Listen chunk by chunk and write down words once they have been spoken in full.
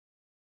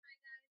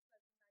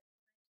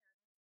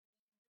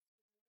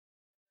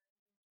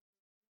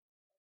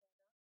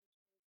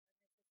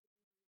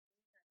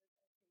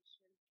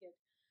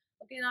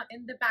Okay, now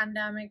in the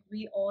pandemic,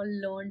 we all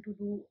learned to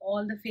do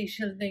all the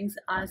facial things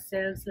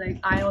ourselves. Like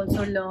I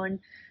also learned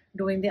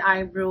doing the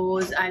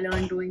eyebrows, I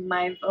learned doing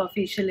my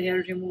facial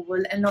hair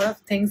removal, and a lot of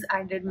things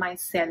I did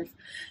myself.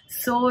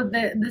 So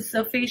this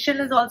facial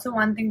is also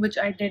one thing which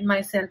I did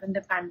myself in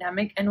the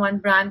pandemic, and one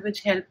brand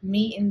which helped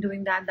me in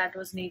doing that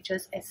was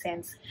Nature's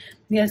Essence.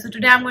 Yeah, so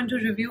today I'm going to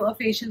review a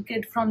facial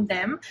kit from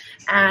them,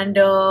 and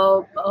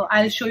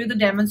I'll show you the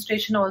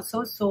demonstration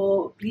also.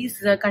 So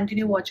please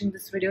continue watching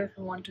this video if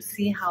you want to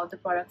see how the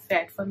product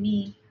fared for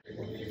me.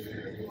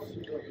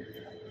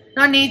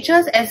 Now,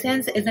 Nature's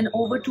Essence is an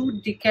over 2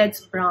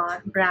 decades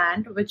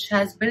brand which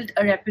has built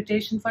a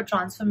reputation for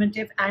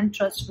transformative and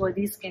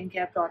trustworthy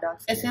skincare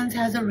products. Essence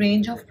has a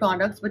range of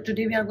products, but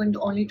today we are going to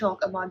only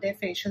talk about their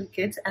facial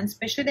kits, and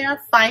especially there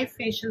are 5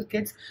 facial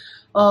kits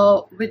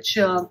which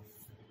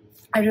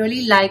I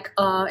really like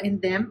in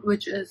them,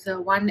 which is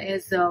one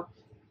is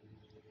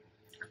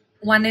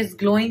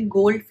glowing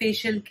gold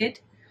facial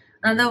kit,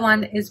 another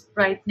one is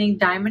brightening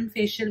diamond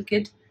facial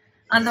kit,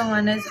 another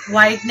one is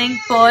whitening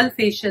pearl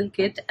facial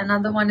kit,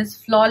 another one is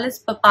flawless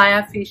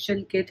papaya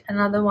facial kit,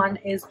 another one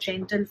is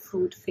gentle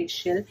fruit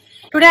facial.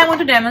 Today I'm going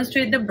to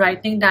demonstrate the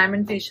brightening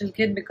diamond facial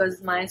kit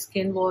because my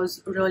skin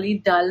was really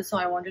dull, so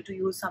I wanted to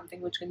use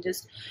something which can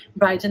just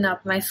brighten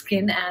up my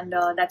skin, and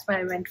that's why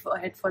I went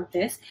ahead for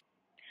this.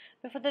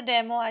 Before the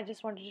demo, I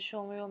just wanted to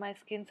show you my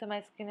skin. So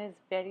my skin is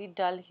very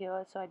dull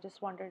here, so I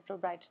just wanted to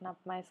brighten up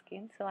my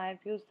skin. So I've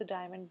used the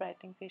Diamond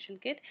Brightening Facial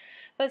Kit.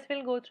 First,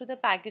 we'll go through the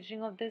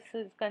packaging of this.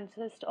 It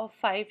consists of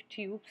 5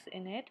 tubes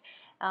in it.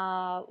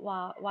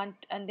 One,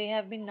 and they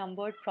have been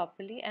numbered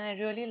properly, and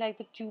I really like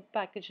the tube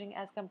packaging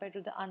as compared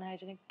to the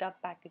unhygienic tub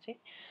packaging.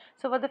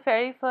 So for the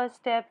very first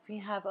step, we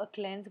have a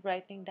cleanse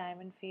brightening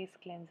diamond face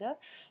cleanser.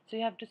 So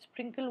you have to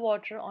sprinkle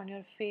water on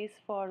your face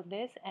for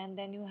this, and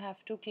then you have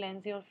to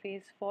cleanse your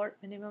face for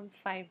minimum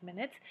 5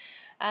 minutes.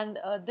 And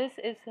this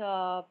is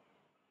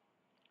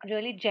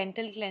really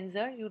gentle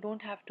cleanser. You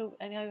don't have to,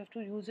 and you have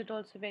to use it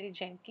also very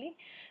gently.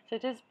 So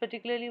it is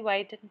particularly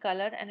white in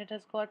color, and it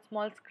has got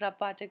small scrub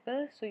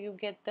particles, so you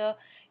get the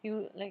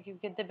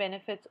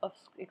benefits of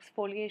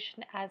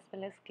exfoliation as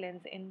well as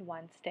cleanse in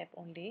one step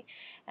only.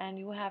 And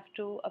you have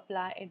to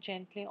apply it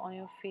gently on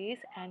your face,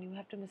 and you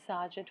have to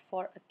massage it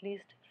for at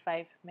least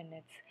 5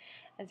 minutes.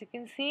 As you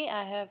can see,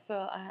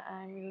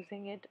 I'm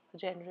using it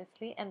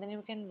generously, and then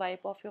you can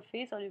wipe off your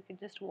face, or you can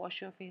just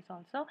wash your face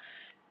also.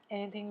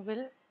 Anything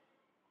will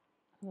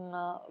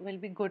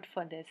be good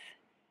for this.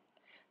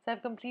 So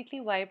I've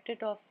completely wiped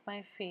it off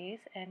my face,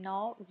 and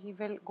now we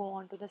will go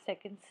on to the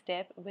second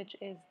step, which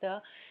is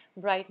the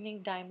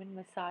brightening diamond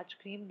massage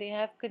cream. They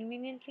have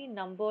conveniently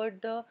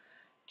numbered the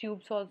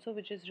tubes also,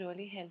 which is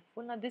really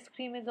helpful. Now this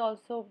cream is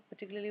also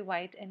particularly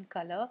white in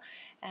color,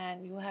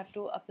 and you have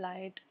to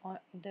apply it on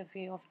the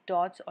way of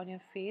dots on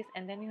your face,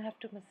 and then you have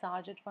to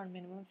massage it for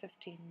minimum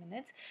 15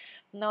 minutes.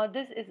 Now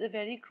this is a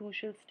very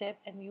crucial step,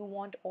 and you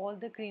want all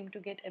the cream to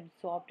get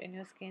absorbed in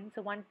your skin.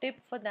 So one tip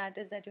for that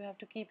is that you have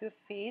to keep your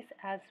face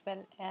as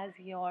well as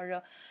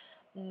your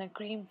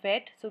cream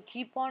wet. So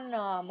keep on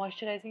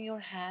moisturizing your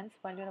hands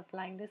while you're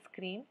applying this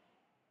cream,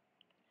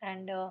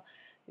 and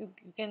you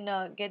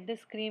can get this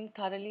cream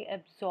thoroughly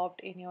absorbed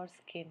in your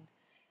skin.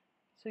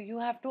 So you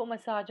have to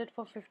massage it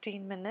for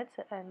 15 minutes,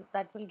 and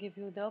that will give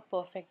you the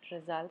perfect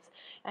results.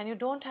 And you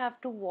don't have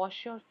to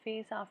wash your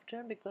face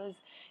after, because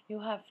you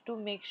have to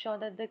make sure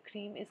that the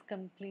cream is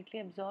completely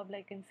absorbed.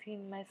 Like you can see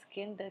in my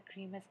skin, the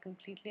cream has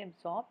completely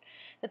absorbed.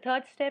 The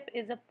third step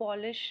is a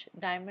polish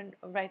diamond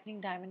brightening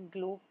diamond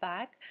glow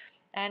pack,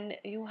 and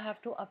you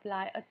have to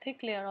apply a thick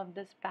layer of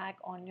this pack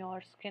on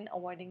your skin,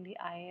 avoiding the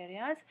eye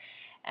areas,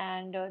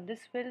 and this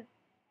will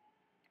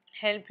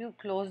help you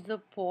close the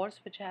pores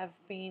which have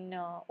been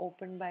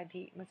opened by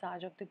the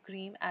massage of the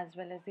cream as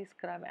well as the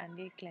scrub and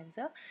the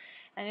cleanser.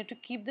 And you have to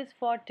keep this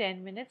for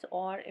 10 minutes,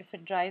 or if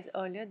it dries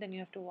earlier, then you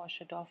have to wash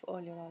it off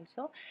earlier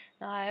also.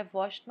 Now I have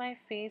washed my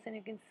face, and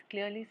you can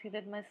clearly see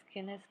that my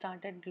skin has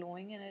started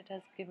glowing, and it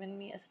has given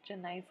me such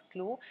a nice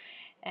glow.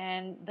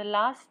 And the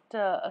last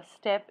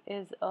step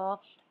is a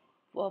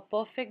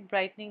perfect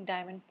brightening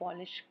diamond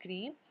polish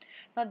cream.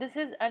 Now this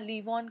is a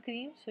leave-on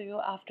cream, so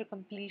you, after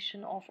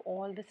completion of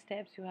all the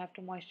steps, you have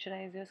to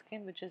moisturize your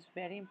skin, which is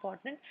very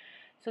important.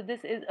 So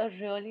this is a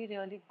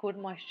really good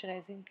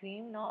moisturizing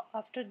cream. Now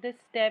after this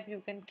step,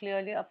 you can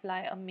clearly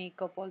apply a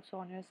makeup also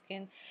on your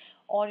skin,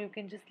 or you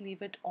can just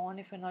leave it on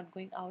if you're not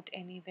going out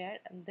anywhere.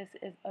 And this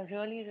is a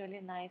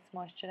really nice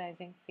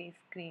moisturizing face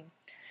cream,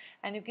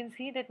 and you can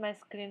see that my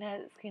skin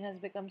has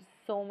become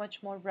so much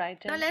more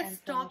brightened. Now let's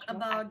talk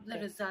about the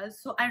results.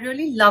 So I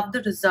really love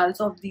the results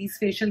of these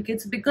facial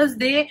kits because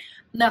they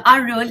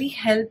are really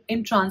help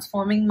in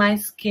transforming my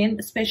skin,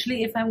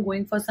 especially if I'm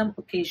going for some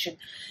occasion.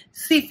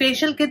 See,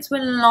 facial kits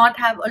will not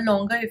have a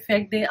longer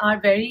effect. They are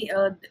very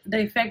the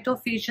effect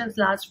of facials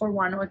lasts for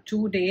 1 or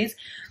 2 days.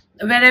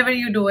 wherever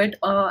you do it.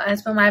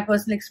 As per my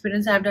personal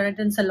experience, I've done it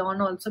in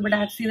salon also, but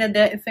I've seen that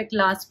their effect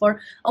lasts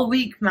for a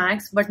week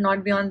max, but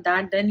not beyond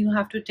that. Then you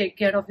have to take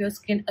care of your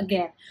skin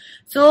again.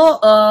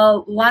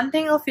 So one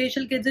thing of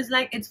facial kits is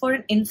like it's for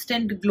an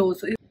instant glow.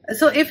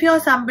 So if you're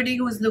somebody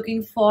who's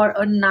looking for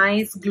a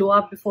nice glow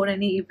up before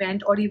any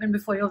event or even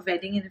before your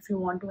wedding, and if you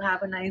want to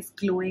have a nice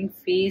glowing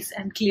face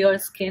and clear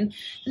skin,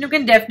 then you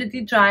can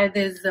definitely try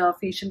these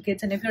facial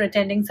kits. And if you're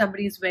attending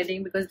somebody's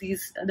wedding, because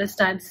this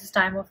is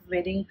time of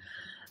wedding,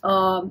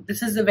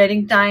 this is the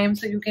wedding time,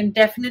 so you can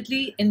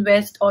definitely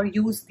invest or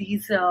use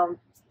these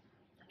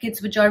kits,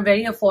 which are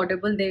very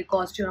affordable. They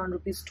cost you around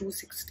rupees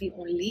 260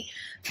 only.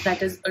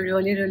 That is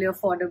really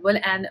affordable.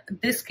 And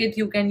this kit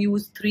you can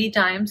use 3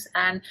 times,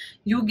 and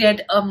you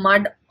get a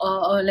mud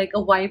like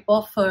a wipe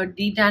of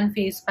detan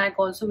face pack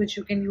also, which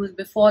you can use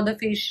before the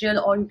facial,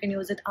 or you can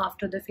use it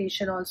after the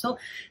facial also.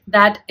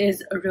 That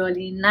is a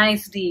really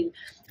nice deal.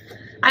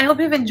 I hope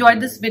you've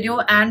enjoyed this video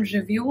and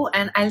review,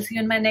 and I'll see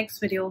you in my next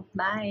video.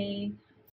 Bye.